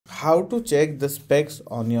how to check the specs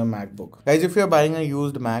on your MacBook. Guys, if you're buying a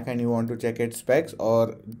used Mac and you want to check its specs,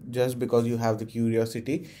 or just because you have the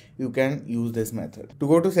curiosity, you can use this method. To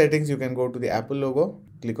go to settings, you can go to the Apple logo,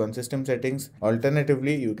 click on system settings.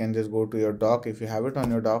 Alternatively, you can just go to your dock if you have it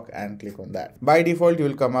on your dock and click on that. By default, you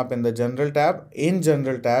will come up in the general tab. In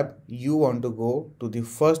general tab, you want to go to the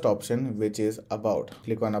first option, which is about.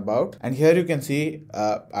 Click on about, and here you can see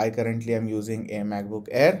I currently am using a MacBook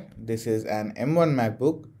Air. This is an M1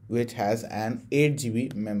 MacBook which has an 8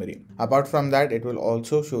 GB memory. Apart from that, it will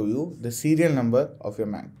also show you the serial number of your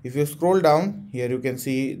Mac. If you scroll down, here you can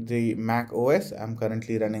see the macOS. I'm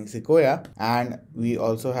currently running Sequoia, and we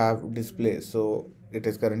also have displays. So it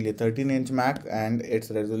is currently a 13-inch Mac, and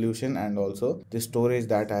its resolution and also the storage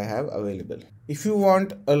that I have available. If you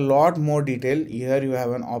want a lot more detail, here you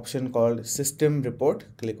have an option called System Report.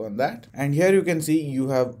 Click on that, and here you can see you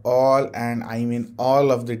have all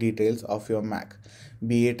of the details of your Mac.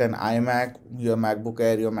 Be it an iMac, your MacBook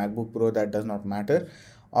Air, your MacBook Pro, that does not matter.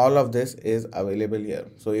 All of this is available here.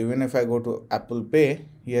 So even if I go to Apple Pay,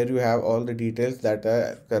 here you have all the details that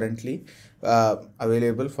are currently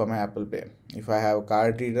available for my Apple Pay. If I have a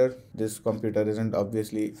card reader, this computer isn't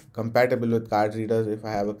obviously compatible with card readers. If I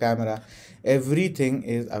have a camera, everything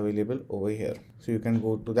is available over here. So you can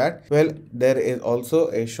go to that. Well, there is also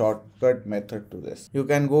a shortcut method to this. You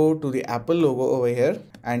can go to the Apple logo over here,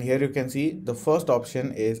 and here you can see the first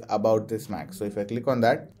option is about this Mac. So if I click on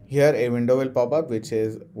that, here a window will pop up, which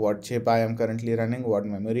is what chip I am currently running, what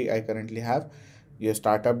memory I currently have, your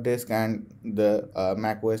startup disk, and the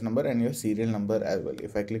macOS number and your serial number as well.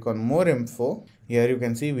 If I click on more info, here you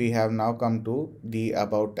can see we have now come to the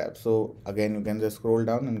about tab. So again, you can just scroll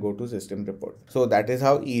down and go to system report. So that is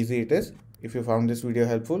how easy it is. If you found this video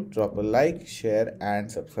helpful, drop a like, share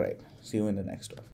and subscribe. See you in the next one.